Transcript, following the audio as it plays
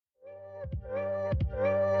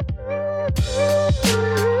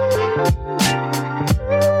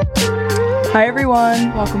Hi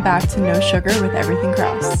everyone, Welcome back to No Sugar with Everything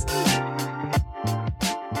Kraus.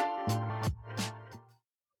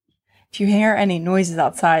 If you hear any noises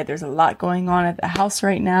outside, there's a lot going on at the house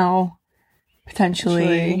right now.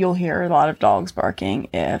 Potentially, you'll hear a lot of dogs barking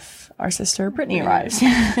if our sister Brittany arrives.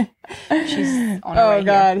 She's on her way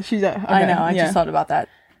God, here. she's at, okay, I know, I just thought about that.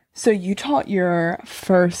 So you taught your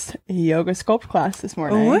first yoga sculpt class this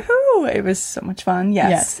morning. Woohoo! It was so much fun.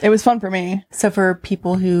 Yes, it was fun for me. So for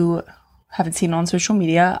people who haven't seen it on social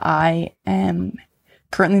media, I am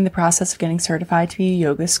currently in the process of getting certified to be a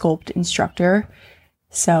yoga sculpt instructor.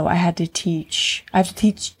 So I have to teach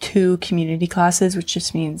 2 community classes, which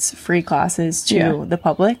just means free classes to the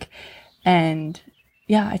public. And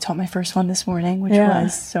yeah, I taught my first one this morning, which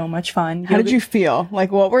was so much fun. How did you feel?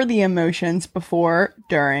 Like, what were the emotions before,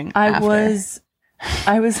 during, after?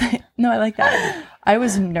 I was no, I like that. I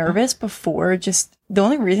was nervous before. Just the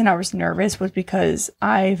only reason I was nervous was because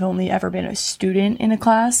I've only ever been a student in a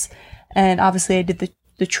class. And obviously I did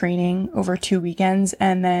the training over 2 weekends,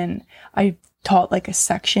 and then I taught like a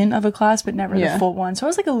section of a class, but never the full one. So I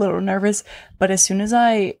was like a little nervous, but as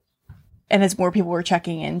more people were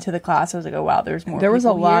checking into the class, I was like, oh wow, there's more. There was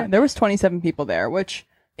a lot. Here. There was 27 people there, which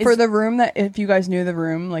for the room, that if you guys knew the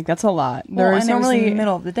room, like that's a lot. There was normally in the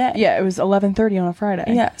middle of the day. Yeah, it was 11:30 on a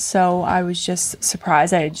Friday. Yeah, so I was just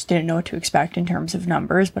surprised. I just didn't know what to expect in terms of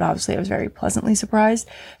numbers, but obviously I was very pleasantly surprised.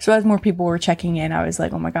 So as more people were checking in, I was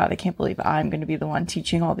like, oh my God, I can't believe I'm going to be the one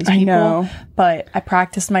teaching all these people. I know. But I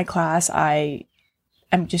practiced my class. I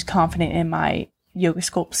am just confident in my yoga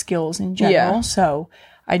sculpt skills in general. So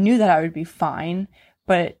I knew that I would be fine,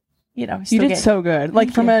 but you did so good.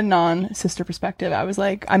 Like from a non-sister perspective, I was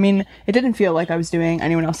like, I mean, it didn't feel like I was doing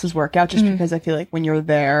anyone else's workout just because I feel like when you're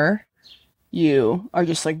there, you are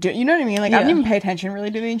just like, you know what I mean? Like I didn't even pay attention really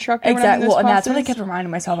to the instructor. Exactly. Well, and that's what I kept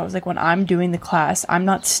reminding myself. I was like, when I'm doing the class, I'm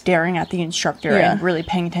not staring at the instructor and really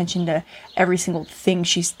paying attention to every single thing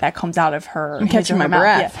that comes out of her. I'm catching my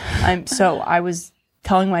breath. Yeah. So I was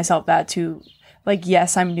telling myself that to, like,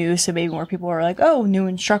 yes, I'm new, so maybe more people are like, oh, new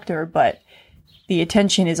instructor, but the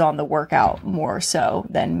attention is on the workout more so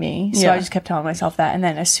than me. So I just kept telling myself that. And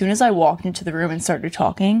then as soon as I walked into the room and started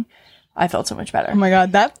talking, I felt so much better. Oh my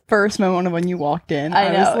God, that first moment of when you walked in, I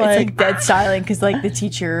know, was like, it's like dead silent because like the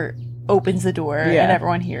teacher opens the door and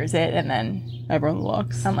everyone hears it, and then everyone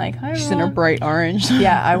looks. I'm like, hi, she's in her bright orange.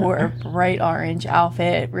 Yeah, I wore a bright orange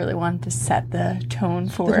outfit. Really wanted to set the tone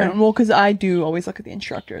for it. Well, because I do always look at the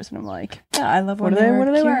instructors and I'm like, yeah, I love what are they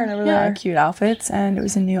wearing over there? Cute outfits, and it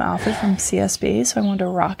was a new outfit from CSB, so I wanted to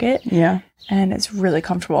rock it. Yeah, and it's really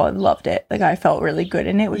comfortable. I loved it. Like I felt really good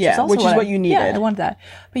in it, which is also what you needed. Yeah, I wanted that.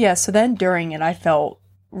 But yeah, so then during it, I felt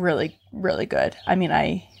really, really good. I mean,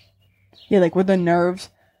 like were the nerves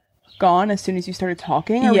gone as soon as you started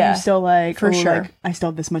talking, or were you still like, for sure, like, I still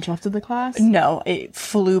have this much left of the class? No, it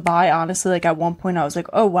flew by, honestly. Like at one point I was like,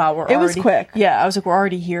 oh wow, it was quick. Yeah, I was like, we're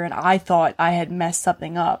already here, and I thought I had messed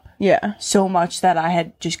something up so much that I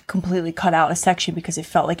had just completely cut out a section because it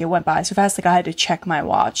felt like it went by so fast. Like I had to check my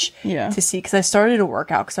watch to see, because I started a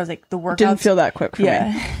workout because I was like, the workout didn't feel that quick for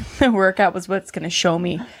me. The workout was what's going to show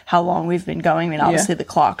me how long we've been going. I mean, obviously the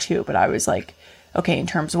clock too, but I was like, okay, in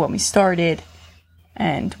terms of when we started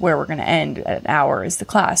and where we're going to end at an hour is the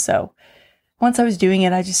class. So once I was doing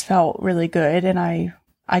it, I just felt really good. And I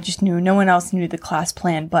just knew no one else knew the class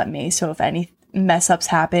plan but me. So if any mess ups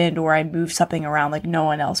happened or I moved something around, like no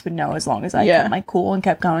one else would know as long as I kept my cool and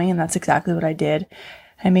kept going. And that's exactly what I did.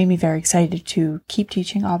 It made me very excited to keep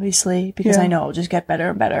teaching, obviously, because I know I'll just get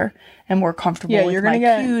better and better and more comfortable with my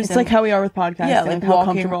cues. It's like how we are with podcasting. Yeah, like how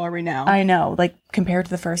comfortable are we now? I know, like compared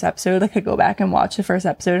to the first episode, like I go back and watch the first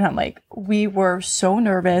episode and I'm like, we were so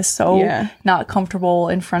nervous, so not comfortable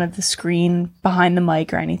in front of the screen, behind the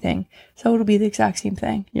mic or anything. So it'll be the exact same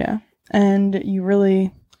thing. Yeah. And you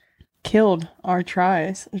really killed our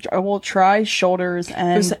tries. Well, tries, shoulders,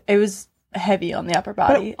 and it was heavy on the upper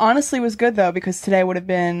body. But honestly, it was good though, because today would have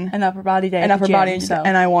been an upper body day, and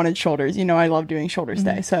I wanted shoulders. You know, I love doing shoulders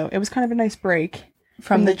day, so it was kind of a nice break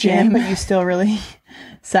from the gym, but you still really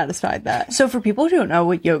satisfied that. So for people who don't know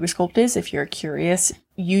what yoga sculpt is, if you're curious,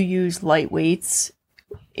 you use light weights.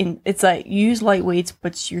 It's like you use light weights,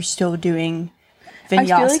 but you're still doing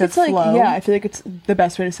vinyasa flow. I feel like it's the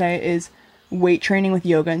best way to say it is weight training with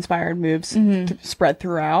yoga inspired moves to spread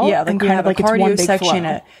throughout. Yeah, like and we kind have of like a cardio it's one big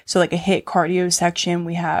section. So like a HIIT cardio section.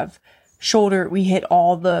 We have shoulder. We hit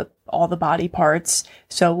all the body parts.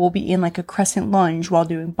 So we'll be in like a crescent lunge while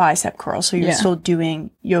doing bicep curls. So you're still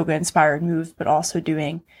doing yoga inspired moves, but also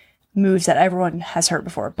doing moves that everyone has heard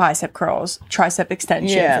before: bicep curls, tricep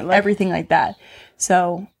extensions, like everything like that.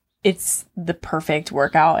 So it's the perfect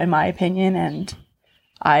workout in my opinion, and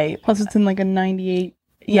Plus it's in like a 98.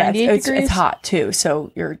 Yeah, 98 degrees. It's hot too,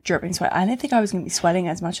 so you're dripping sweat. I didn't think I was going to be sweating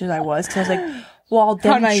as much as I was, because I was like, well, I'll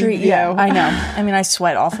demonstrate. Yeah, I know. I mean, I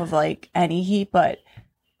sweat off of like any heat, but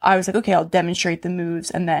I was like, okay, I'll demonstrate the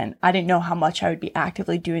moves. And then I didn't know how much I would be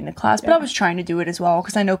actively doing the class, but I was trying to do it as well,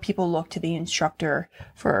 because I know people look to the instructor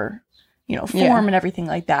for, you know, form and everything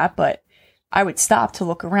like that. But I would stop to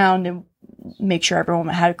look around and make sure everyone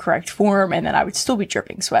had a correct form, and then I would still be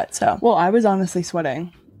dripping sweat. So, well, I was honestly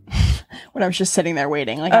sweating when I was just sitting there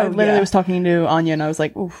waiting. Like, I literally was talking to Anya, and I was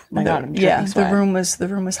like, "Oof, my God, I'm dripping sweat." the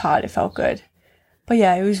room was hot. It felt good, but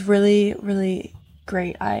yeah, it was really, really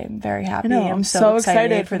great. I am very happy. I know, I'm so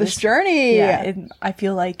excited for this journey. Yeah, I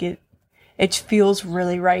feel like it feels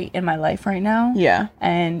really right in my life right now. Yeah,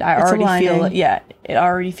 and I already feel it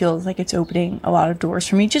already feels like it's opening a lot of doors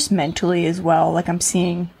for me, just mentally as well. Like, I'm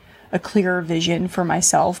seeing a clearer vision for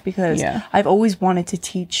myself, because I've always wanted to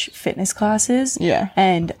teach fitness classes. Yeah.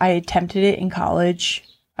 And I attempted it in college.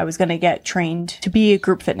 I was going to get trained to be a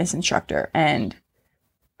group fitness instructor, and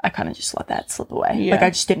I kind of just let that slip away. Yeah. Like,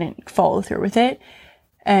 I just didn't follow through with it.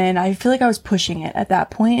 And I feel like I was pushing it at that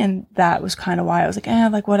point, and that was kind of why I was like,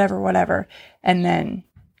 like whatever. And then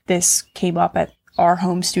this came up at our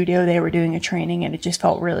home studio. They were doing a training, and it just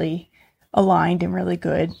felt really aligned and really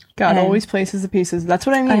good. God always places the pieces. That's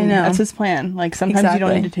what I mean. I know. That's his plan. Like, sometimes you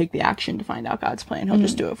don't need to take the action to find out God's plan. He'll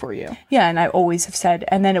just do it for you. Yeah, and I always have said,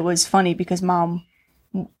 and then it was funny because Mom,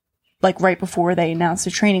 like, right before they announced the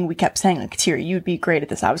training, we kept saying, like, Katira, you'd be great at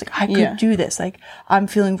this. I was like, I could do this. Like, I'm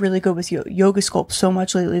feeling really good with yoga sculpt so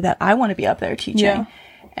much lately that I want to be up there teaching. Yeah.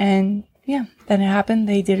 And then it happened.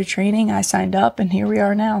 They did a training. I signed up, and here we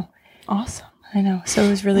are now. Awesome. I know. So it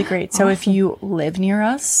was really great. So if you live near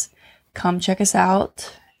us, come check us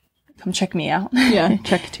out. Come check me out. Yeah,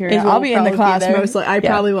 check Katira. I'll be in the class mostly. I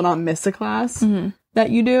probably will not miss a class that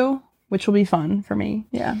you do, which will be fun for me.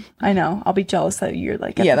 Yeah, I know. I'll be jealous that you're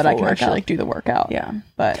like that I can actually like do the workout. Yeah,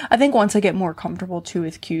 but I think once I get more comfortable too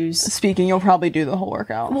with cues, speaking, you'll probably do the whole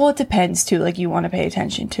workout. Well, it depends too. Like, you want to pay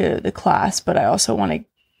attention to the class, but I also want to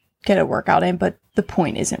get a workout in. But the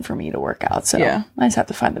point isn't for me to work out, so I just have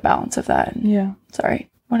to find the balance of that. And sorry,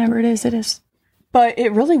 whatever it is, it is. But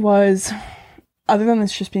it really was, other than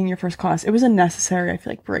this just being your first class, it was a necessary, I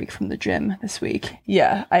feel like, break from the gym this week.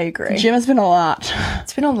 Yeah, I agree. The gym has been a lot.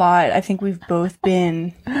 It's been a lot. I think we've both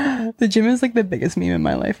been... The gym is like the biggest meme in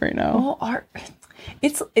my life right now. Well, are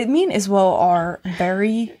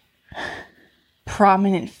very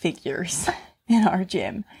prominent figures in our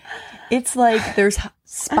gym. It's like there's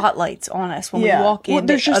spotlights on us when we walk in. Well,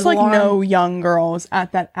 there's just like no young girls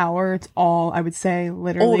at that hour. It's all, I would say,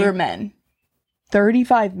 literally... older men.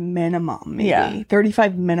 35 minimum, maybe. Yeah.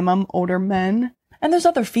 35 minimum older men. And there's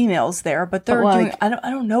other females there, but they're doing, I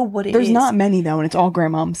don't know what it is. There's not many though, and it's all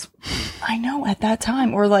grandmoms. I know, at that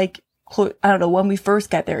time. Or like, I don't know, when we first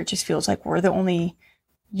get there, it just feels like we're the only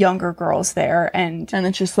younger girls there. And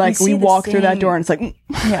it's just like, we walk through that door and it's like...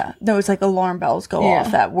 Yeah. No, it's like alarm bells go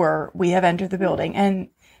off that we have entered the building. And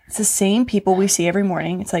it's the same people we see every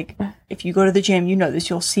morning. It's like, if you go to the gym, you know this,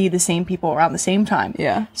 you'll see the same people around the same time.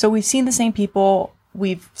 Yeah. So we've seen the same people.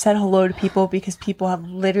 We've said hello to people because people have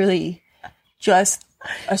literally just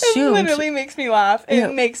assumed. It literally makes me laugh.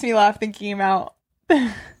 It makes me laugh thinking about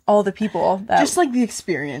all the people that... Just like the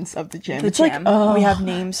experience of the gym. Like, we have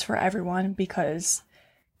names for everyone because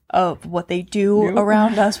of what they do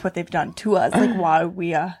around us, what they've done to us. Like, why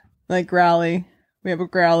we... Like Growly. We have a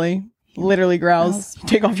Growly. Literally growls.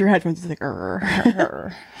 Take off your headphones. It's like,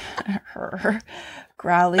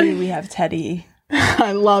 Growly. We have Teddy.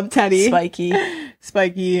 I love Teddy. Spiky.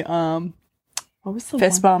 What was the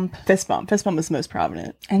Fist bump? Fist bump is the most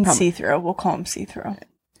prominent. And see-through. We'll call him see-through.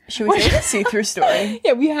 Should we say the see-through story?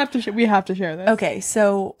 Yeah, we have to share this. Okay,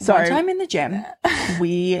 so one time in the gym,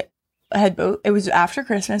 we had both. It was after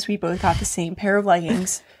Christmas. We both got the same pair of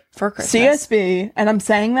leggings for Christmas. CSB, and I'm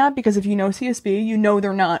saying that because if you know CSB, you know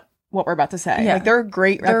they're not what we're about to say. Yeah. Like, they're a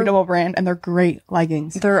great reputable brand, and they're great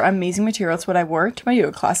leggings. They're amazing material. It's what I wore to my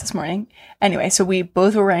yoga class this morning. Anyway, so we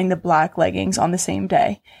both were wearing the black leggings on the same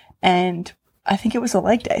day, and I think it was a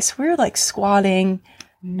leg day. So we were like squatting.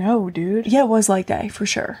 No, dude. Yeah, it was leg day for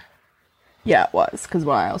sure. Yeah, it was, because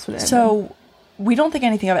why else would it? So we don't think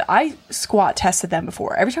anything of it. I squat tested them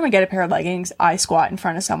before. Every time I get a pair of leggings, I squat in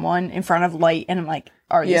front of someone, in front of light, and I'm like,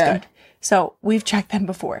 are these good? So we've checked them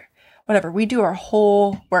before. Whatever, we do our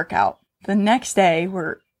whole workout. The next day,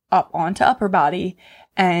 we're up onto upper body,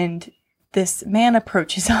 and this man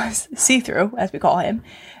approaches us, see-through, as we call him,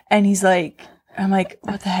 and he's like, I'm like,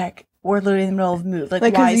 what the heck? We're literally in the middle of a move.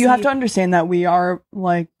 Like, why? You have to understand that we are,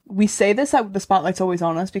 like, we say this that the spotlight's always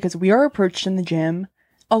on us because we are approached in the gym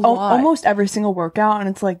a lot. Almost every single workout, and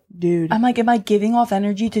it's like, dude. I'm like, am I giving off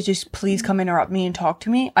energy to just please come interrupt me and talk to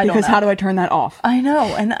me? I don't know. Because how do I turn that off? I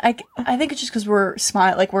know, and I think it's just because we're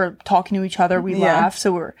like we're talking to each other, we laugh,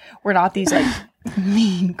 so we're not these like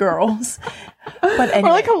mean girls. But anyway, we're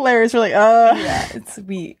like hilarious. We're like, yeah,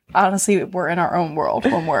 we're in our own world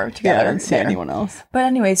when we're together. I don't see anyone else. But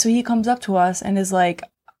anyway, so he comes up to us and is like,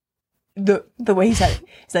 the way he said it,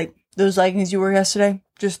 he's like, those leggings you wore yesterday,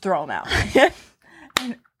 just throw them out.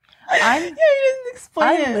 And he didn't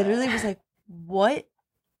explain it. I literally was like, what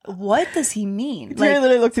does he mean? Like,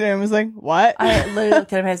 literally looked at him and was like, what? I literally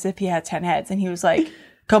looked at him as if he had 10 heads, and he was like,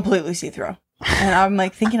 completely see-through. And I'm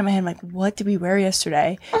like thinking in my head, like, what did we wear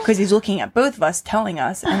yesterday? Because he's looking at both of us, telling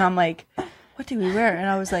us, and I'm like, what did we wear? And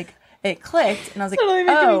I was like, it clicked, and I was like, totally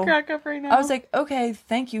making me crack up right now. I was like, okay,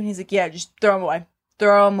 thank you. And he's like, yeah, just throw them away.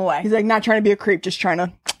 Throw them away. He's like, not trying to be a creep, just trying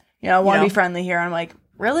to, I want to be friendly here. I'm like,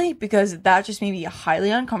 really? Because that just made me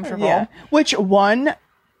highly uncomfortable. Yeah. Which one,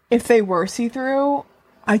 if they were see-through,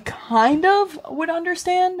 I kind of would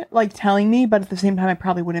understand, like, telling me, but at the same time, I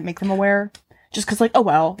probably wouldn't make them aware. Just because, like, oh,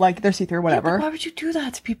 well, like, they're see-through, whatever. Yeah, why would you do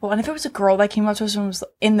that to people? And if it was a girl that came up to us and was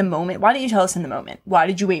in the moment, why didn't you tell us in the moment? Why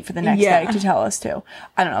did you wait for the next day to tell us to?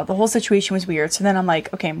 I don't know. The whole situation was weird. So then I'm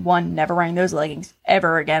like, okay, one, never wearing those leggings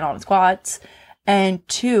ever again on squats. And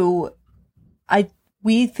two,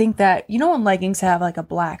 we think that, when leggings have, like, a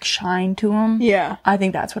black shine to them? Yeah. I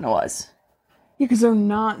think that's what it was. Yeah, because they're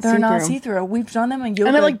not see-through. They're not see-through. We've done them in yoga.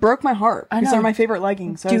 And it, like, broke my heart. I know. Because they're my favorite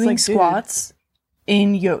leggings. So doing I was like, squats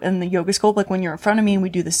in the yoga sculpt, like, when you're in front of me and we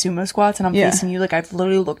do the sumo squats and I'm facing you, like, I've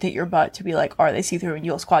literally looked at your butt to be like, are they see-through? And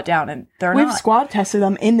you'll squat down and they're not. We've squat tested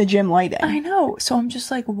them in the gym lighting. I know. So I'm just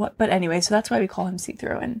like, what? But anyway, so that's why we call him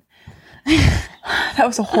see-through. And that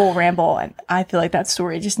was a whole ramble, and I feel like that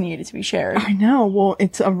story just needed to be shared. I know. Well,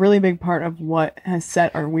 it's a really big part of what has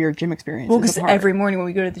set our weird gym experience. Well, because every morning when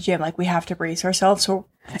we go to the gym, like, we have to brace ourselves. So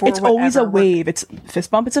it's always a wave. It's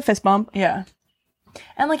fist bump. It's a fist bump. Yeah.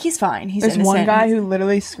 And, like, he's fine. He's There's innocent. one guy who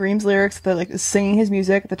literally screams lyrics. They're, like, singing his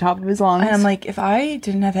music at the top of his lungs. And I'm like, if I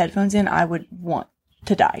didn't have headphones in, I would want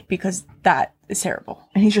to die, because that is terrible.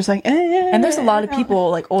 And he's just like, And there's a lot of people,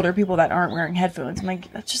 like, older people that aren't wearing headphones. I'm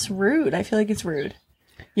like, that's just rude. I feel like it's rude.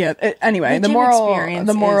 Yeah. Anyway, the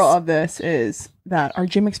moral of this is that our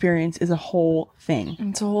gym experience is a whole thing.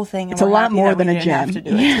 It's a whole thing. And it's a lot more than a gym. Have to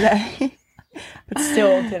do it today. But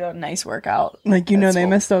still did a nice workout. Like, they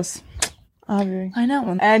missed us. I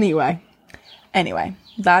know. Anyway,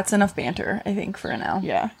 that's enough banter, I think, for now.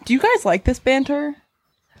 Yeah. Do you guys like this banter?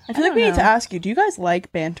 I feel like we need to ask you, do you guys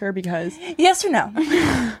like banter? Because yes or no?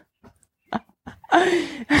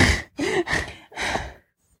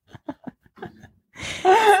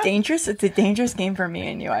 Dangerous. It's a dangerous game for me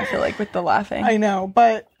and you, I feel like, with the laughing. I know,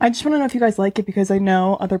 but I just want to know if you guys like it, because I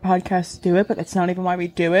know other podcasts do it, but it's not even why we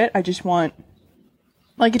do it. I just want,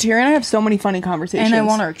 like, Atira and I have so many funny conversations. And I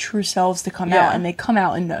want our true selves to come out, and they come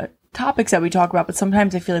out in the topics that we talk about, but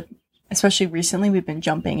sometimes I feel like, especially recently, we've been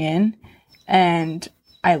jumping in, and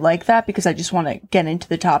I like that because I just want to get into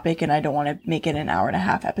the topic and I don't want to make it an 1.5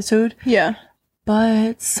 hour episode. Yeah.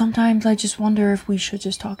 But sometimes I just wonder if we should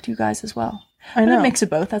just talk to you guys as well. I know. A mix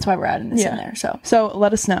of both. That's why we're adding this in there. So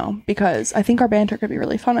let us know, because I think our banter could be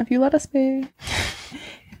really fun if you let us be.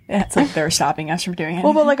 It's like they're stopping us from doing it.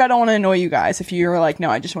 Well, but, like, I don't want to annoy you guys if you're like,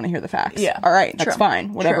 no, I just want to hear the facts. Yeah. All right. That's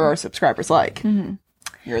fine. Whatever our subscribers like. Mm-hmm.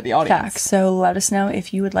 You're the audience. Facts. So let us know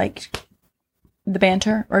if you would like the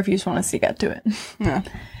banter or if you just want us to get to it. Yeah.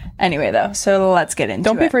 Anyway, though, so let's get into it.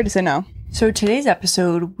 Don't be afraid to say no. So today's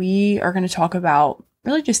episode, we are going to talk about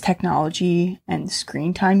really just technology and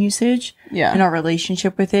screen time usage. Yeah. And our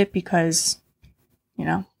relationship with it, because,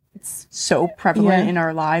 it's so prevalent in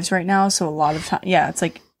our lives right now. So a lot of time, it's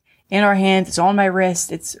like in our hands, it's on my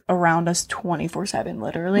wrist, it's around us 24/7,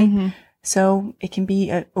 literally. Mm-hmm. So it can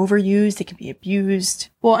be overused, it can be abused.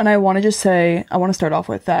 Well, and I want to just say, I want to start off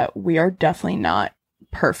with that we are definitely not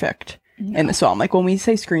perfect in this. So I'm like, when we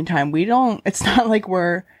say screen time, it's not like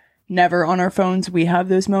we're never on our phones. We have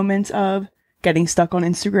those moments of getting stuck on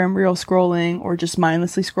Instagram reel scrolling or just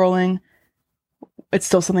mindlessly scrolling. It's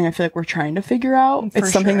still something I feel like we're trying to figure out.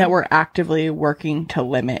 It's something that we're actively working to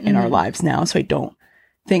limit in our lives now. So I don't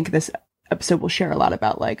think this episode will share a lot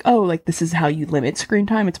about, like, oh, like, this is how you limit screen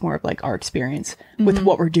time. It's more of, like, our experience with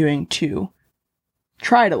what we're doing to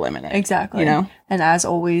try to limit it. Exactly. And as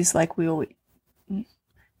always, like we always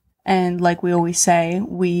say,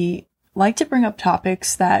 we like to bring up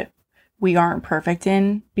topics that we aren't perfect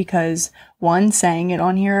in, because one, saying it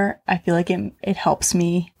on here, I feel like it helps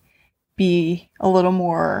me be a little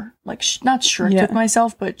more like not strict with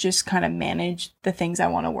myself, but just kind of manage the things I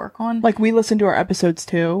want to work on. Like we listen to our episodes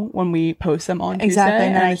too when we post them on Tuesday,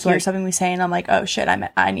 and then I hear something we say and I'm like, oh shit,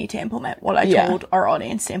 I need to implement what I told our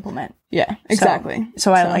audience to implement. Yeah, exactly.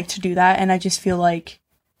 So I like to do that, and I just feel like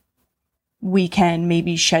we can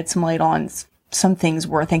maybe shed some light on some things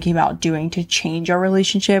we're thinking about doing to change our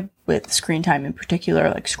relationship with screen time in particular,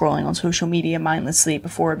 like scrolling on social media mindlessly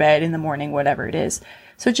before bed, in the morning, whatever it is.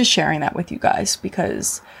 So just sharing that with you guys,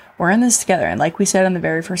 because we're in this together. And like we said in the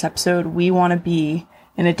very first episode, we want to be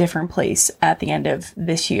in a different place at the end of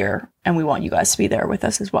this year, and we want you guys to be there with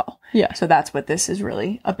us as well. Yeah. So that's what this is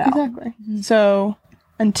really about. Exactly. So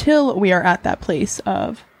until we are at that place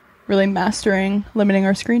of really mastering limiting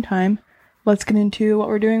our screen time, let's get into what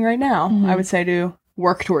we're doing right now. I would say to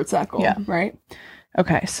work towards that goal, right?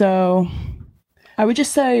 Okay, so I would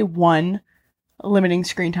just say one, limiting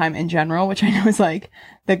screen time in general, which I know is like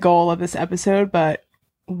the goal of this episode, but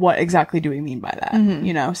what exactly do we mean by that?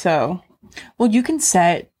 You know, so. Well, you can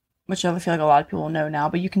set, which I feel like a lot of people know now,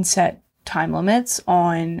 but you can set time limits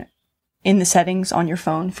in the settings on your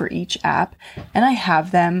phone for each app. And I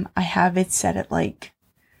have it set at like,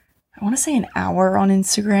 I want to say an hour on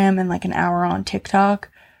Instagram and like an hour on TikTok,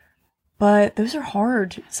 but those are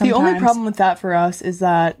hard sometimes. The only problem with that for us is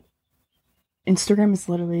that Instagram is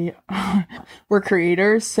literally, we're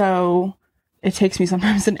creators, so it takes me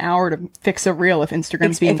sometimes an hour to fix a reel if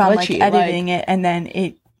Instagram's being glitchy. If I'm like editing it, and then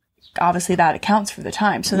it, obviously that accounts for the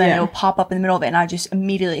time, so then it'll pop up in the middle of it, and I just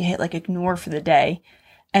immediately hit like ignore for the day,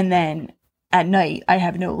 and then at night I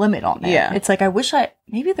have no limit on there. It's like, I wish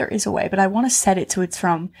maybe there is a way, but I want to set it so it's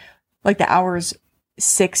from like the hours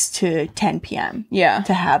 6 to 10 p.m.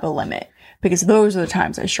 to have a limit, because those are the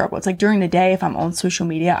times I struggle. It's like during the day, if I'm on social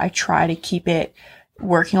media, I try to keep it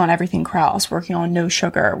working on everything Krause, working on no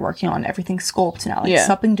sugar, working on everything Sculpt now, like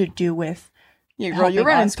something to do with. Yeah, girl, you're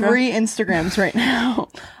running 3 Instagrams right now.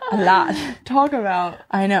 A lot. Talk about.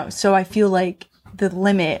 I know. So I feel like the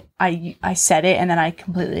limit, I set it and then I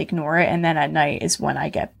completely ignore it, and then at night is when I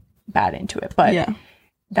get bad into it. But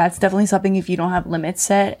that's definitely something, if you don't have limits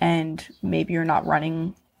set and maybe you're not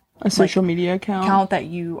running a social media account that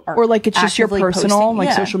you are, or like it's just your personal posting.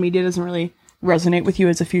 Like social media doesn't really resonate with you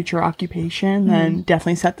as a future occupation, then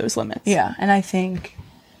definitely set those limits. Yeah. And I think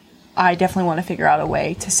I definitely want to figure out a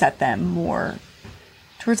way to set them more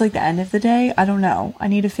towards like the end of the day. I don't know. I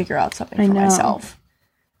need to figure out something for myself.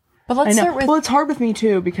 But let's start with... Well, it's hard with me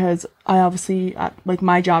too, because I obviously, like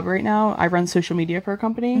my job right now, I run social media for a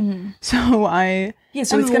company. So I... Yeah,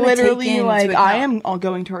 so it's going to literally like, I am all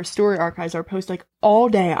going to our story archives, our post, like all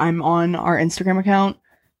day I'm on our Instagram account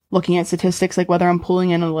looking at statistics, like whether I'm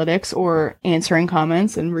pulling analytics or answering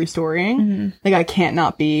comments and restoring. Like I can't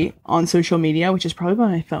not be on social media, which is probably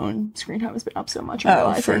why my phone screen time has been up so much.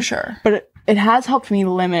 For sure. But it has helped me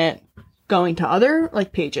limit going to other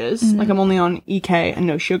like pages. Like I'm only on EK and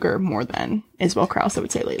No Sugar more than Isabel Krause, I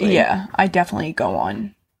would say, lately. Yeah, I definitely go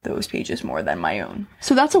on those pages more than my own.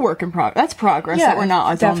 So that's a work in progress. That's progress that we're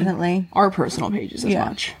not definitely on our personal pages as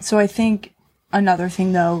much. So I think another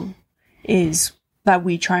thing though is that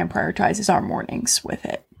we try and prioritize is our mornings with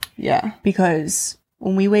it. Yeah. Because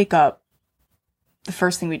when we wake up, the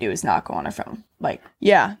first thing we do is not go on our phone. Like,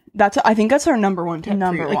 yeah, I think that's our number one tip.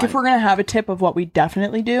 Like if we're going to have a tip of what we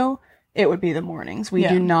definitely do, it would be the mornings. We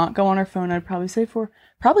do not go on our phone. I'd probably say for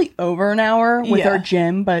probably over an hour with our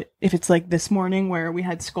gym. But if it's like this morning where we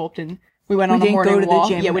had Sculpt and we went on a morning walk.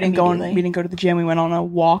 We didn't go to the gym. We went on a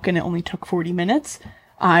walk and it only took 40 minutes.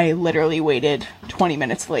 I literally waited 20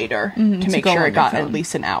 minutes later to make sure it got at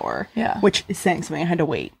least an hour. Yeah. Which is saying something. I had to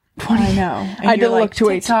wait 20. I know. I had to look to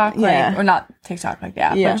TikTok, like, or not TikTok like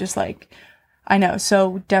that, but just like, I know.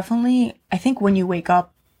 So definitely, I think when you wake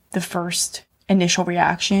up, the first initial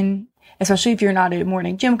reaction, especially if you're not a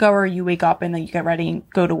morning gym goer, you wake up and then you get ready and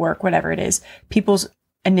go to work, whatever it is, people's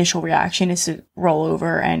initial reaction is to roll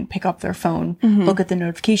over and pick up their phone, look at the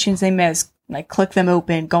notifications they missed, like click them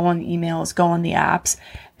open, go on the emails, go on the apps.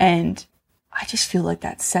 And I just feel like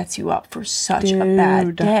that sets you up for such a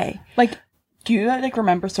bad day. Like, do you like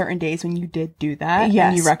remember certain days when you did do that? Yes.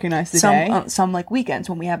 And you recognize the day? Some like weekends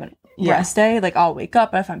when we have a rest day, like I'll wake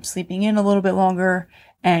up if I'm sleeping in a little bit longer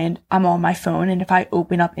and I'm on my phone. And if I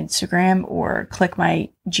open up Instagram or click my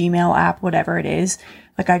Gmail app, whatever it is,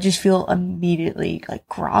 like I just feel immediately like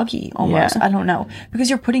groggy almost. I don't know. Because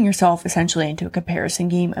you're putting yourself essentially into a comparison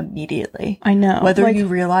game immediately. I know. Whether you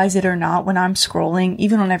realize it or not, when I'm scrolling,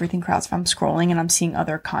 even on Everything Krause, if I'm scrolling and I'm seeing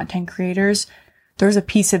other content creators, there's a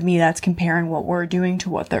piece of me that's comparing what we're doing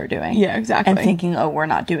to what they're doing. Yeah, exactly. And thinking, oh, we're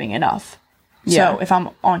not doing enough. So if I'm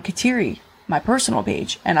on Kateri my personal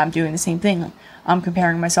page, and I'm doing the same thing. I'm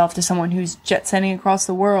comparing myself to someone who's jet setting across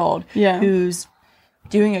the world, who's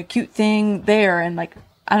doing a cute thing there, and like,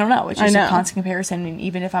 I don't know, it's just a constant comparison. And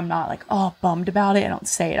even if I'm not like, oh, bummed about it, I don't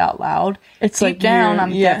say it out loud. It's deep like down,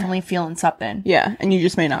 I'm definitely feeling something. Yeah, and you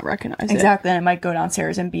just may not recognize it. Exactly, and I might go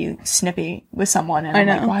downstairs and be snippy with someone, and I'm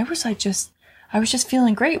like, why was I was just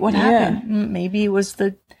feeling great. What happened? Maybe it was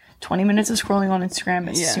the 20 minutes of scrolling on Instagram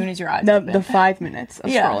as soon as your eyes open. The 5 minutes of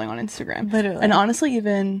scrolling on Instagram. Literally. And honestly,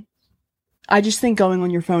 even, I just think going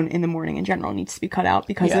on your phone in the morning in general needs to be cut out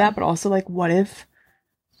because of that. But also, like, what if,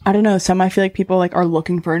 I don't know, I feel like people, like, are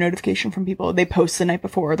looking for a notification from people. They post the night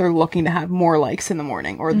before. They're looking to have more likes in the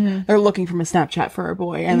morning. Or they're looking from a Snapchat for a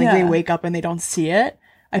boy. And, like, they wake up and they don't see it.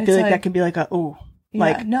 I feel like that could be, like,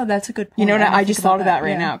 no, that's a good point. You know, I just thought of that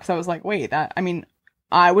right now because I was like, wait,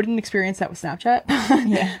 I wouldn't experience that with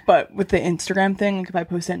Snapchat. But with the Instagram thing, like if I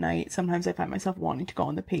post at night, sometimes I find myself wanting to go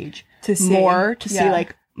on the page to see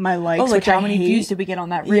like my likes. Oh, like how many views did we get on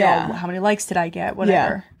that reel? How many likes did I get?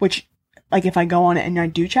 Whatever. Which, like if I go on it and I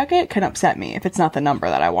do check it, can upset me if it's not the number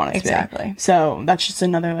that I want it to be. Exactly. So that's just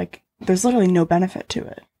another, like, there's literally no benefit to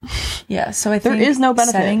it. Yeah. So I think there is no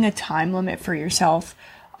benefit. Setting a time limit for yourself.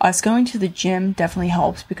 Us going to the gym definitely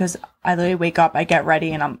helps because I literally wake up, I get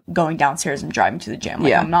ready, and I'm going downstairs and driving to the gym.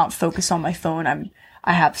 Like, I'm not focused on my phone.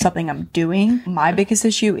 I have something I'm doing. My biggest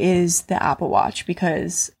issue is the Apple Watch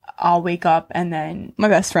because I'll wake up and then... My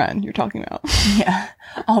best friend you're talking about.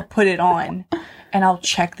 I'll put it on and I'll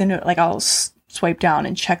check I'll swipe down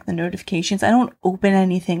and check the notifications. I don't open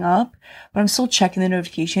anything up, but I'm still checking the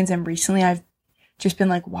notifications. And recently I've just been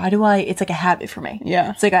like, it's like a habit for me. Yeah.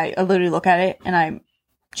 It's like I literally look at it and I'm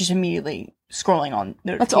just immediately scrolling on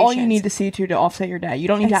notifications. That's all you need to see to offset your day. You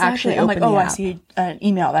don't need to actually open the app. I see an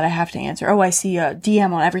email that I have to answer. Oh, I see a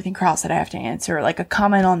DM on Everything Cross that I have to answer. Like a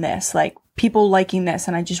comment on this, like people liking this,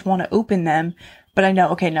 and I just want to open them. But I know,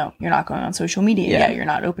 okay, no, you're not going on social media yet. You're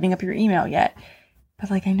not opening up your email yet. But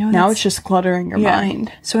like, I know now it's just cluttering your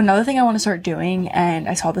mind. So another thing I want to start doing, and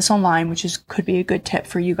I saw this online, which could be a good tip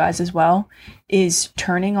for you guys as well, is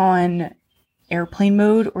turning on airplane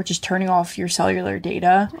mode or just turning off your cellular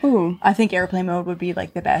data. Ooh. I think airplane mode would be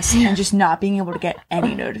like the best, and just not being able to get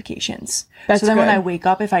any notifications. So then when I wake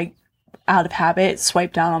up, if I out of habit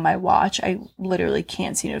swipe down on my watch, I literally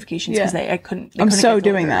can't see notifications because I couldn't. I'm so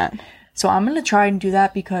doing that. So I'm going to try and do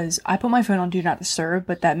that because I put my phone on Do Not Disturb,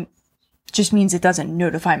 but that just means it doesn't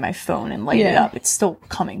notify my phone and light it up. It's still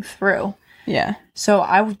coming through. Yeah. So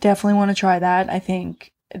I would definitely want to try that. I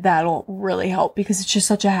think that'll really help because it's just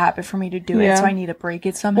such a habit for me to do it. So I need to break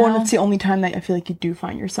it somehow. Well, and it's the only time that I feel like you do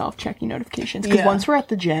find yourself checking notifications. Because once we're at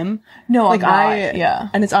the gym,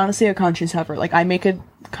 and it's honestly a conscious effort. Like I make a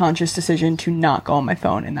conscious decision to not go on my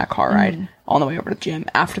phone in that car ride on the way over to the gym.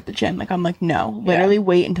 After the gym, like I'm like, no, literally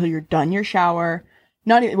wait until you're done your shower.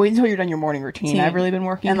 Not even wait until you're done your morning routine. I've really been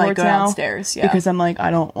working towards go now downstairs, because I'm like, I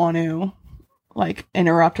don't want to like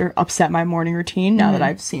interrupt or upset my morning routine now that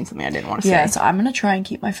I've seen something I didn't want to say. Yeah, so I'm gonna try and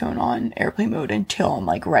keep my phone on airplane mode until I'm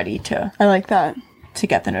like ready to. I like that. To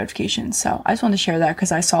get the notifications. So I just wanted to share that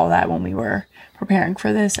because I saw that when we were preparing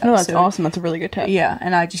for this episode. No, that's awesome. That's a really good tip. Yeah,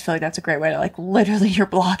 and I just feel like that's a great way to like literally you're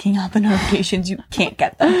blocking out the notifications. You can't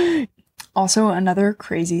get them. Also, another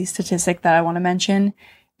crazy statistic that I want to mention,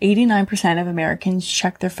 89% of Americans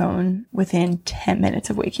check their phone within 10 minutes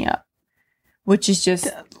of waking up, which is just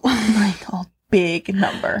like a big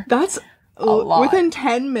number. That's a lot. Within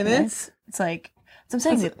 10 minutes? It's like, so I'm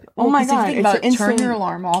saying, oh my God, if you think about turn your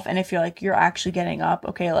alarm off and if you're like, you're actually getting up,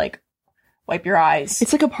 okay, like wipe your eyes.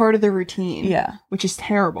 It's like a part of the routine. Yeah. Which is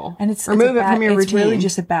terrible. And remove it from your routine. It's really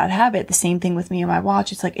just a bad habit. The same thing with me and my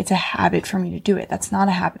watch. It's like, it's a habit for me to do it. That's not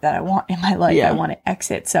a habit that I want in my life. I want to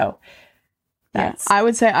exit. So I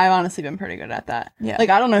would say I've honestly been pretty good at that. Yeah. Like,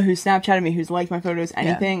 I don't know who's Snapchatted me, who's liked my photos,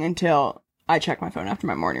 anything until I check my phone after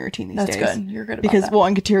my morning routine these days. That's good. You're good about because, that. Well,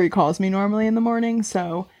 and Kateri calls me normally in the morning,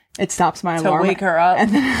 so it stops my alarm. To wake her up.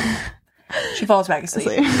 And then she falls back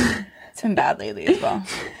asleep. It's been bad lately as well.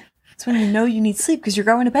 It's when you know you need sleep because you're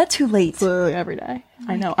going to bed too late. It's literally every day.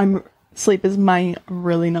 I know. Sleep is my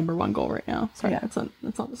really number one goal right now. Sorry, that's not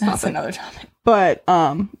the topic. That's another topic. But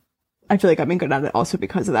I feel like I've been good at it also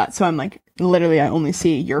because of that. So I'm like, literally, I only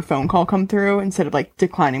see your phone call come through instead of like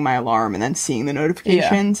declining my alarm and then seeing the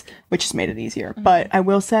notifications, which just made it easier. Mm-hmm. But I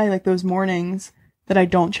will say, like, those mornings that I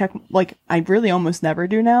don't check, like, I really almost never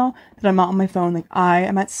do now that I'm not on my phone. Like, I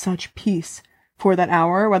am at such peace for that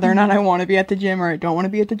hour, whether or not I want to be at the gym or I don't want to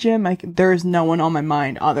be at the gym, like there's no one on my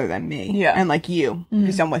mind other than me. Yeah. And like you,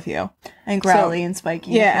 because I'm with you. And Growly and Spiky.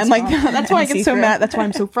 Yeah. And like, that's why I get so mad. That's why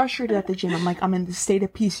I'm so frustrated at the gym. I'm like, I'm in the state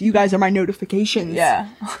of peace. You guys are my notifications. Yeah.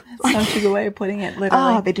 That's such a good way of putting it,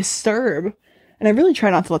 literally. They disturb. And I really try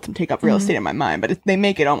not to let them take up real estate in my mind, but they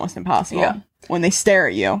make it almost impossible when they stare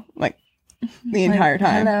at you, like, the entire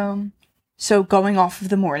time. Hello. So going off of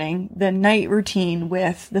the morning, the night routine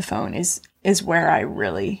with the phone is where I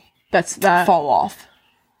really fall off.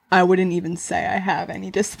 I wouldn't even say I have any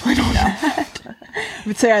discipline on that. I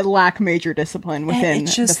would say I lack major discipline within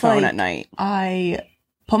the phone at night. I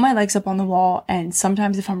put my legs up on the wall, and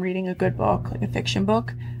sometimes if I'm reading a good book, like a fiction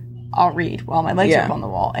book, I'll read while my legs are up on the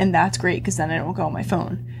wall, and that's great because then I don't go on my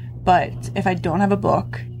phone. But if I don't have a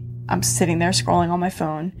book, I'm sitting there scrolling on my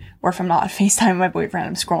phone, or if I'm not FaceTiming my boyfriend,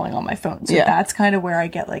 I'm scrolling on my phone. So that's kind of where I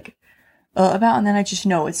get like about, and then I just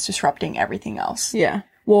know it's disrupting everything else. Yeah.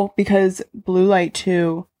 Well, because blue light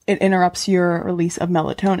too, it interrupts your release of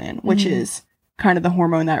melatonin, which is kind of the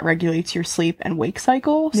hormone that regulates your sleep and wake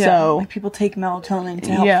cycle. Yeah, so like people take melatonin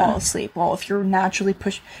to help fall asleep. Well, if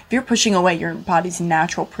you're pushing away your body's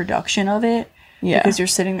natural production of it, because you're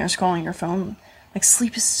sitting there scrolling your phone, like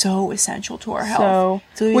sleep is so essential to our health.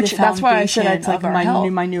 So that's why I said it's like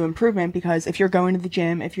my new improvement, because if you're going to the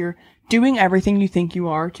gym, if you're doing everything you think you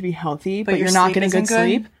are to be healthy, but you're not getting good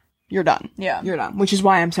sleep, you're done. Yeah. You're done. Which is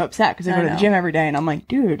why I'm so upset, because I go to the gym every day and I'm like,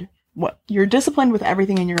 dude, what? You're disciplined with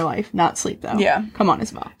everything in your life, not sleep though. Yeah. Come on,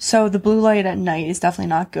 Isabel. So the blue light at night is definitely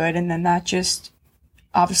not good. And then that just,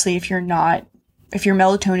 obviously if your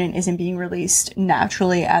melatonin isn't being released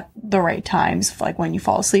naturally at the right times, like when you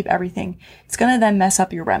fall asleep, everything, it's going to then mess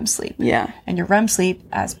up your REM sleep. Yeah. And your REM sleep,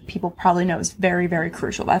 as people probably know, is very, very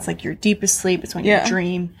crucial. That's like your deepest sleep. It's when you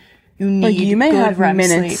dream. You need like you may good have REM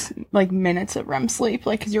minutes, sleep. like minutes of REM sleep,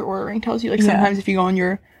 like because your Oura Ring tells you, like sometimes if you go on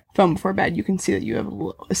your phone before bed, you can see that you have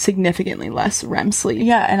significantly less REM sleep.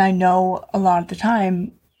 Yeah, and I know a lot of the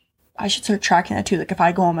time, I should start tracking that too. Like if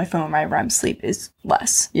I go on my phone, my REM sleep is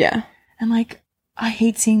less. Yeah. And like, I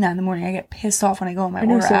hate seeing that in the morning. I get pissed off when I go on my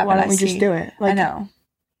Oura app. Why don't we just do it? Like, I know.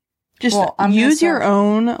 Just use your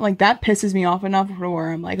own, like that pisses me off enough for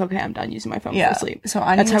where I'm like, okay, I'm done using my phone for sleep. So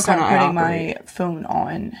I need to start putting my phone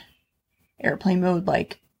on airplane mode,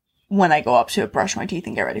 like when I go up to brush my teeth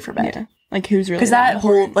and get ready for bed. Yeah. Like who's really, because that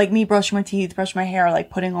whole, like me brushing my teeth, brushing my hair, like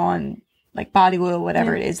putting on like body oil,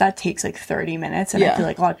 whatever it is, that takes like 30 minutes. And I feel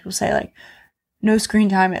like a lot of people say like no screen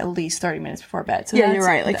time at least 30 minutes before bed. So yeah, you're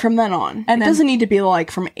right. Like from then on, and it doesn't need to be like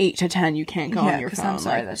from 8 to 10. You can't go on your phone. I'm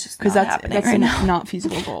sorry, like, that's just not happening that's right now. Not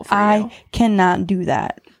feasible goal for you. I cannot do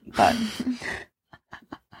that, but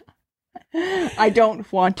I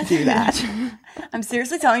don't want to do that. I'm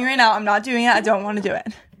seriously telling you right now, I'm not doing it. I don't want to do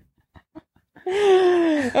it.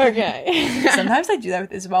 Okay. Sometimes I do that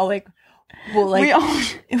with Isabel. Like, she'll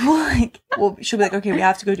be like, okay, we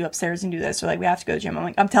have to go do upstairs and do this, or like we have to go to the gym. I'm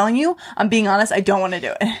like, I'm telling you, I'm being honest, I don't want to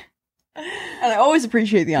do it. And I always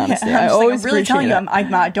appreciate the honesty. I'm really telling you,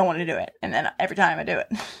 I don't want to do it, and then every time I do it.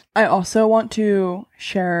 I also want to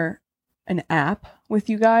share an app with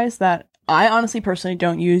you guys that I honestly personally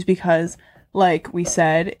don't use, because like we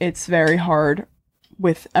said, it's very hard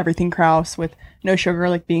with everything Kraus, with No Sugar,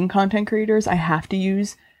 like being content creators. I have to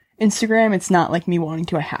use Instagram. It's not like me wanting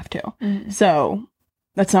to, I have to. Mm-hmm. So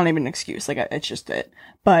that's not even an excuse. Like it's just it.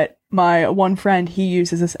 But my one friend, he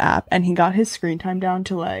uses this app and he got his screen time down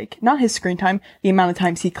to like, not his screen time, the amount of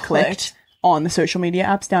times he clicked on the social media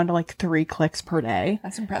apps down to like 3 clicks per day.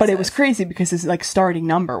 That's impressive. But it was crazy because his like starting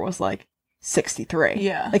number was like 63.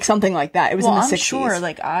 Yeah. Like something like that. It was in the 60s. I'm sure.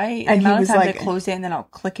 Like the amount of times I closed it and then I'll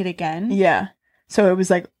click it again. Yeah. So it was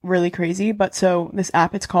like really crazy. But so this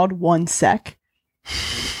app, it's called One Sec.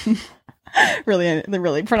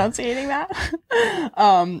 really pronunciating that.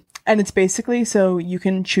 And it's basically, so you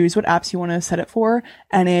can choose what apps you want to set it for,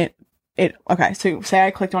 and okay, so say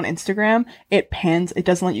I clicked on Instagram, it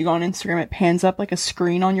doesn't let you go on Instagram, it pans up like a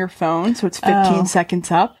screen on your phone, so it's 15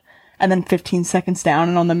 seconds up, and then 15 seconds down,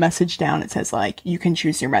 and on the message down, it says like, you can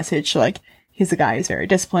choose your message. So like, he's a guy who's very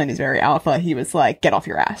disciplined, he's very alpha, he was like, get off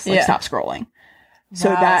your ass, like stop scrolling. So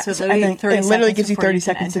wow, and then it literally gives you 30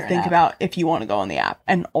 seconds to think about if you want to go on the app.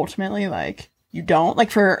 And ultimately, like, you don't. Like,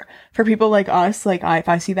 for people like us, like, if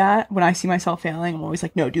I see that, when I see myself failing, I'm always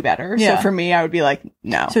like, no, do better. Yeah. So for me, I would be like,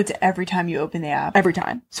 no. So it's every time you open the app? Every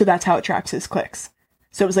time. So that's how it tracks his clicks.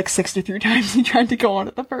 So it was like 63 times he tried to go on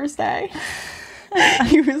it the first day.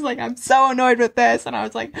 He was like, I'm so annoyed with this. And I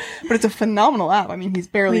was like, but it's a phenomenal app. I mean, he's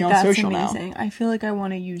barely on social now. That's amazing. I feel like I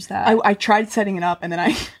want to use that. I tried setting it up, and then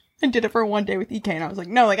I did it for one day with EK, and I was like,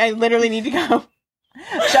 no, like, I literally need to go.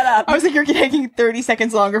 Shut up. I was like, you're taking 30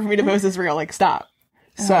 seconds longer for me to post this reel. Like, stop.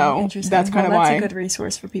 So that's kind of why. That's a good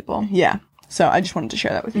resource for people. Yeah. So I just wanted to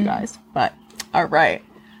share that with you guys. But all right.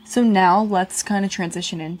 So now let's kind of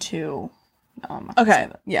transition into. Okay.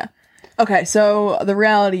 Yeah. Okay. So the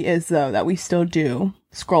reality is though that we still do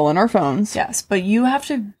scroll on our phones. Yes, but you have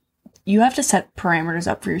to set parameters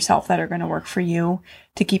up for yourself that are going to work for you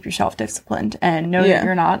to keep yourself disciplined and know that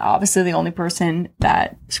you're not obviously the only person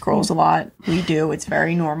that scrolls a lot. We do. It's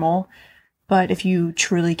very normal. But if you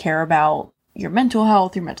truly care about your mental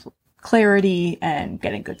health, your mental clarity, and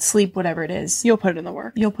getting good sleep, whatever it is, you'll put in the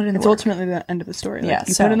work. It's ultimately the end of the story. Like,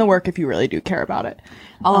 you so put in the work if you really do care about it.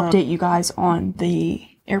 I'll update you guys on the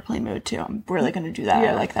airplane mode too. I'm really going to do that.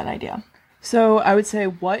 I like that idea. So I would say,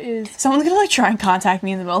 someone's gonna like try and contact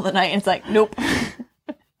me in the middle of the night, and it's like, nope.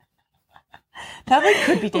 That like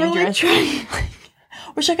could be dangerous.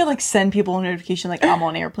 Wish I could like send people a notification like I'm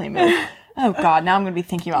on airplane mode. Oh god, now I'm gonna be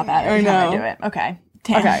thinking about that every time I do it. Okay.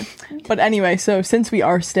 Damn. Okay. But anyway, so since we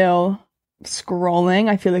are still scrolling,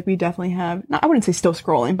 I feel like we definitely have, I wouldn't say still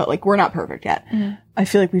scrolling, but like we're not perfect yet. Mm-hmm. I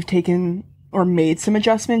feel like we've taken or made some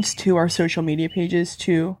adjustments to our social media pages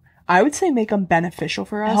to, I would say, make them beneficial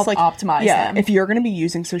for us. Help like optimize them. If you're going to be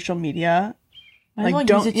using social media,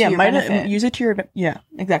 use it to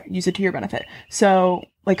your benefit. So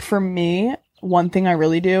like for me, one thing I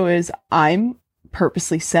really do is I'm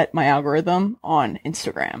purposely set my algorithm on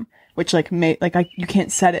Instagram, which you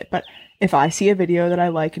can't set it, but if I see a video that I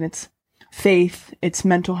like and it's faith, it's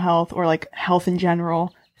mental health, or like health in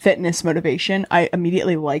general, fitness, motivation, I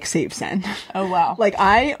immediately save, send. Oh, wow.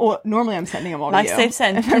 Normally I'm sending them all to you. Save,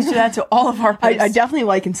 send. Please do that to all of our posts. I definitely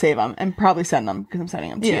like and save them and probably send them because I'm sending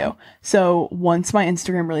them to you. So once my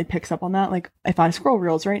Instagram really picks up on that, like if I scroll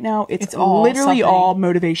reels right now, it's literally all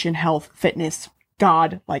motivation, health, fitness,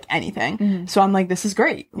 God, like anything. Mm-hmm. So I'm like, this is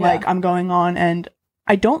great. Yeah. Like I'm going on, and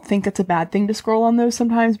I don't think it's a bad thing to scroll on those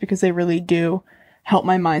sometimes because they really do help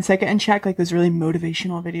my mindset get in check. Like those really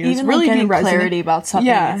motivational videos even really like do resonate. Clarity about something.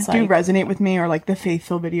 Yeah, do resonate with me, or like the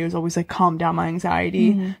faith-filled videos always like calm down my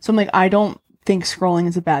anxiety. Mm-hmm. So I'm like, I don't think scrolling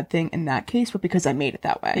is a bad thing in that case, but because I made it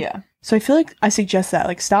that way. Yeah. So I feel like I suggest that,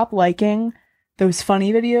 like, stop liking those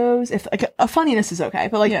funny videos. If like a funniness is okay,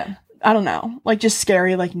 but like, I don't know, like just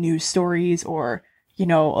scary like news stories, or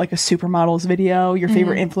like a supermodel's video, your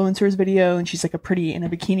favorite influencer's video, and she's like a pretty in a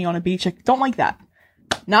bikini on a beach. Like, don't like that.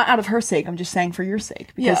 Not out of her sake. I'm just saying for your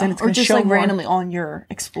sake. Because then it's going to show like more. Randomly on your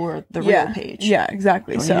Explore the Real page. Yeah,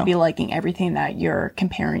 exactly. You don't need to be liking everything that you're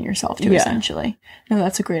comparing yourself to, essentially. No,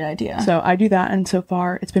 that's a great idea. So I do that, and so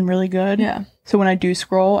far it's been really good. Yeah. So when I do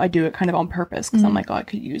scroll, I do it kind of on purpose because I'm like, I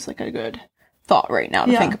could use like a good thought right now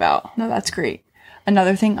to think about. No, that's great.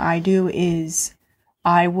 Another thing I do is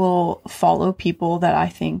I will follow people that I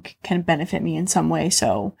think can benefit me in some way.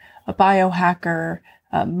 So a biohacker,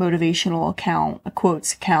 a motivational account, a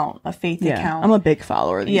quotes account, a faith account. I'm a big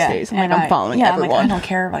follower these days. I'm following everyone. I don't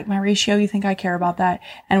care. Like my ratio, you think I care about that?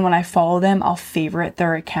 And when I follow them, I'll favorite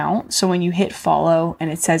their account. So when you hit follow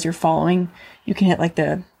and it says you're following, you can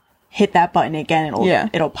hit that button again.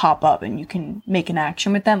 It'll pop up and you can make an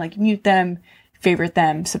action with them. Like mute them, favorite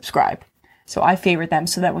them, subscribe. So I favorite them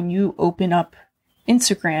so that when you open up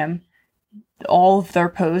Instagram, all of their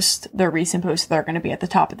posts, their recent posts, they're going to be at the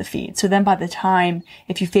top of the feed. So then by the time,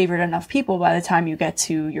 if you favorite enough people, by the time you get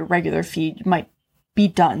to your regular feed, you might be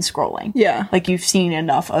done scrolling. Yeah. Like you've seen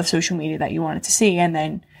enough of social media that you wanted to see. And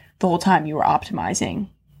then the whole time you were optimizing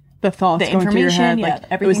the thoughts, the going through your head. Like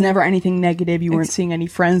it was never anything negative. You weren't seeing any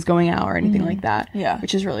friends going out or anything like that. Yeah.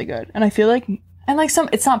 Which is really good. And I feel like, and like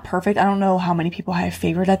it's not perfect. I don't know how many people I have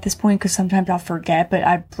favored at this point because sometimes I'll forget, but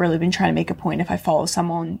I've really been trying to make a point if I follow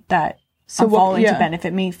someone that I'm following to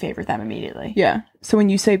benefit me, favorite them immediately. Yeah. So when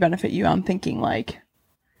you say benefit you, I'm thinking like,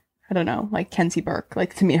 I don't know, like Kenzie Burke.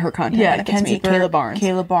 Like to me, her content benefits Kenzie me. Burke,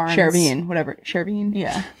 Kayla Barnes. Shervine, whatever. Shervine.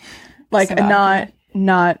 Yeah. Like not,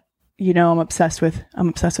 I'm obsessed with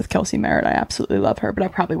Kelsey Merritt. I absolutely love her, but I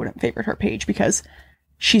probably wouldn't favorite her page because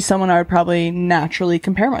she's someone I would probably naturally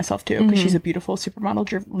compare myself to because she's a beautiful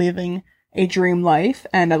supermodel living a dream life,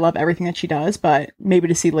 and I love everything that she does, but maybe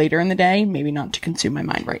to see later in the day, maybe not to consume my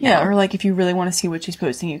mind right now. Yeah, or like if you really want to see what she's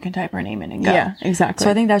posting, you can type her name in and go. Yeah, exactly. So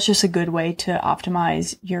I think that's just a good way to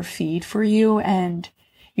optimize your feed for you, and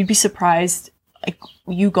you'd be surprised, like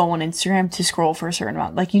you go on Instagram to scroll for a certain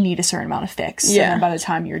amount, like you need a certain amount of fix. Yeah. And then by the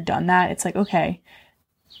time you're done that, it's like, okay,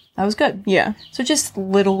 that was good. Yeah. So just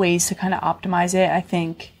little ways to kind of optimize it. I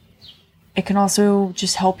think it can also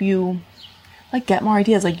just help you like get more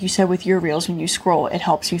ideas. Like you said with your reels, when you scroll, it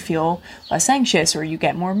helps you feel less anxious, or you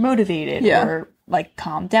get more motivated, or like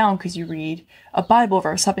calm down because you read a Bible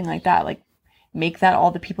verse, something like that. Like make that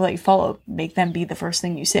all the people that you follow, make them be the first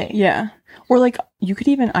thing you see. Yeah. Or like you could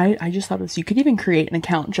even, I just thought of this, you could even create an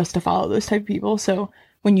account just to follow those type of people. So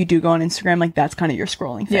when you do go on Instagram, like that's kind of your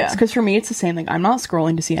scrolling fix. Yeah. Because for me, it's the same. Like I'm not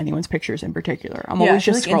scrolling to see anyone's pictures in particular. I'm always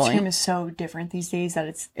just scrolling. Instagram is so different these days that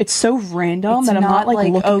it's so random that I'm not like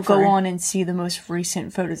looking oh, for... go on and see the most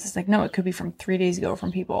recent photos. It's like, no, it could be from 3 days ago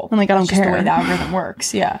from people. And like, I don't care. Just the way the algorithm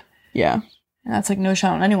works. Yeah. Yeah. And that's like no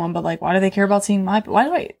shot on anyone, but like, why do they care about seeing my, why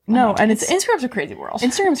do I? No, and Instagram's a crazy world.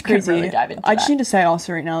 Instagram's crazy. Really dive into I just need to say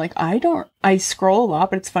also right now, like, I scroll a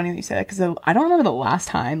lot, but it's funny that you say that because I don't remember the last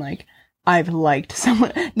time, like, I've liked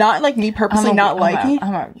someone, not like me purposely not liking.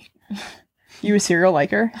 You a serial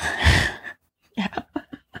liker? Yeah.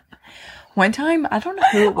 One time, I don't know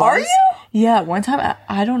who it was. Are you? Yeah, one time,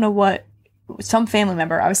 I don't know what, some family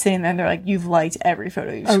member, I was sitting there and they're like, you've liked every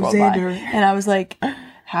photo you've scrolled by. And I was like,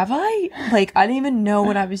 have I? Like, I didn't even know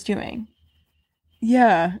what I was doing.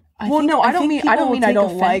 Yeah. I don't mean I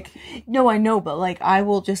don't like. No, I know, but like, I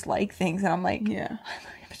will just like things and I'm like, yeah.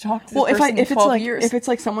 Talk to this person in 12 years. If it's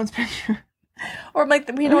like someone's picture, or like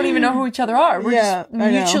we don't even know who each other are. We're just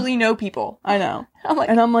mutually know people. I know.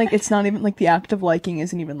 I'm like, it's not even like the act of liking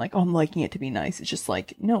isn't even like, oh, I'm liking it to be nice. It's just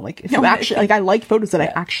like, no, like if you actually like, I like photos that I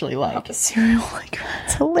actually like. A serial liker.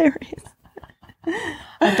 It's hilarious.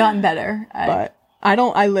 I've gotten better, but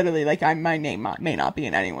I literally like my name may not be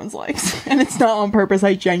in anyone's likes, and it's not on purpose.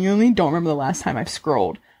 I genuinely don't remember the last time I've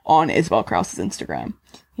scrolled on Isabel Krause's Instagram.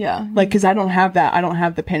 Yeah. Like, because I don't have that. I don't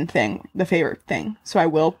have the pin thing, the favorite thing. So I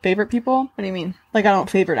will favorite people. What do you mean? Like, I don't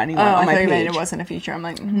favorite anyone on my page. It wasn't a feature. I'm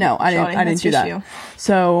like, no, I didn't do that. You.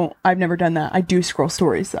 So I've never done that. I do scroll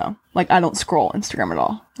stories, though. Like, I don't scroll Instagram at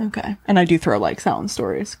all. Okay. And I do throw likes out on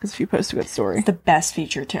stories, because if you post a good story. It's the best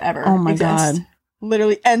feature to ever Oh my exist. God.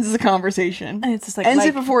 Literally ends the conversation. And it's just like ends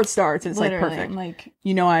it before it starts. And it's like perfect. I'm like,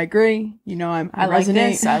 you know, I agree. You know, I like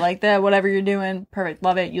resonate. this. I like that. Whatever you're doing, perfect.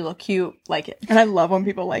 Love it. You look cute. Like it. And I love when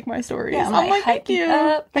people like my stories. Yeah, I'm like, thank you.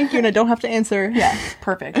 Thank you. And I don't have to answer. Yeah,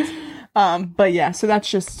 perfect. But yeah, so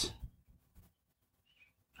that's just.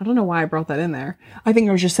 I don't know why I brought that in there. I think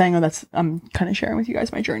I was just saying, I'm kind of sharing with you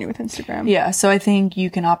guys my journey with Instagram. Yeah, so I think you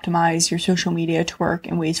can optimize your social media to work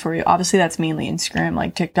in ways for you. Obviously, that's mainly Instagram.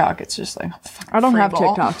 Like TikTok, it's just like I don't have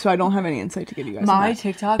TikTok, so I don't have any insight to give you guys. My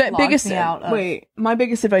TikTok logs me out of... my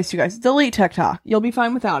biggest advice to you guys: delete TikTok. You'll be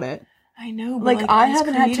fine without it. I know, but like I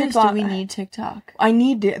haven't had TikTok. Do we need TikTok? I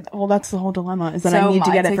need it. Well, that's the whole dilemma. Is that I need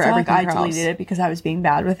to get it for everything else. I deleted it because I was being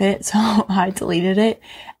bad with it, so I deleted it,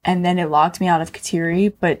 and then it locked me out of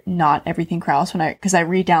Kateri, but not Everything Krause because I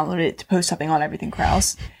re-downloaded it to post something on Everything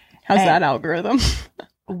Krause. How's that algorithm?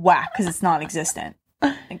 Whack, because it's non-existent.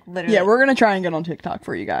 Like literally. Yeah, we're gonna try and get on TikTok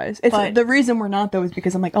for you guys. The reason we're not though is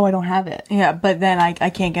because I'm like, oh, I don't have it. Yeah, but then I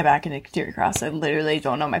can't get back into Kateri Krause. I literally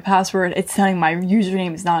don't know my password. It's telling my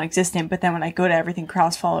username is non-existent, but then when I go to Everything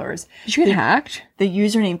Krause followers, did you get hacked? The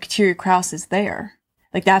username Kateri Krause is there.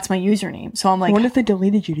 Like that's my username. So I'm like, I wonder if they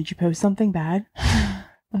deleted you. Did you post something bad?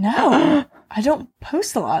 No, I don't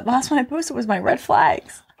post a lot. Last one I posted was my red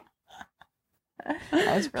flags.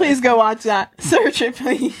 Please go watch that. Search it,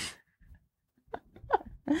 please.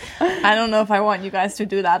 I don't know if I want you guys to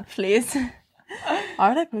do that, please. Why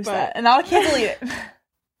would I post that? And now I can't delete it.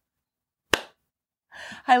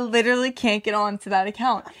 I literally can't get on to that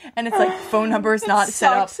account. And it's like phone number is not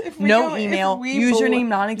set up. No email. Username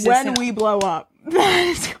non-existent. When we blow up.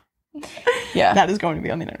 Yeah. That is going to be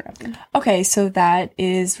on the internet. Okay, so that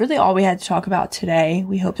is really all we had to talk about today.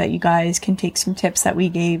 We hope that you guys can take some tips that we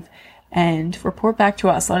gave and report back to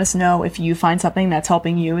us. Let us know if you find something that's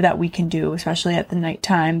helping you that we can do, especially at the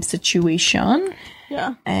nighttime situation.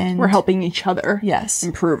 Yeah. And we're helping each other yes,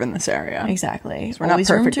 improve in this area. Exactly. We're not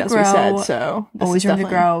perfect, as we said, so always room to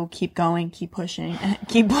grow. Keep going. Keep pushing.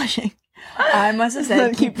 Keep pushing. I must have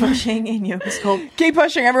said keep pushing in yoga school. Keep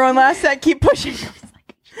pushing. Everyone last said keep pushing.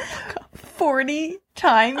 40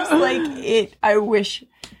 times. Like it. I wish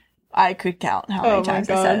I could count how many times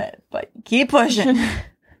I said it, but keep pushing.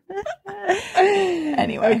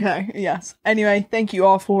 Anyway. Okay. Yes. Anyway, thank you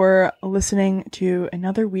all for listening to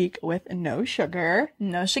another week with No Sugar.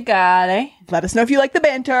 No Sugar. Let us know if you like the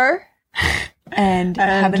banter. And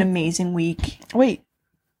have an amazing week. Wait.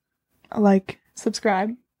 Like,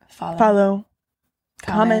 subscribe, follow,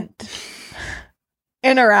 comment.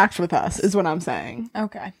 Interact with us is what I'm saying.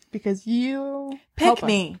 Okay. Because you pick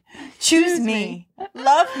me. Choose me.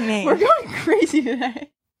 Love me. We're going crazy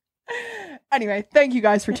today. Anyway, thank you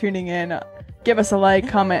guys for tuning in. Give us a like,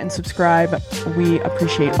 comment, and subscribe. We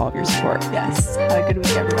appreciate all of your support. Yes. Have a good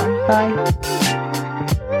week, everyone. Bye.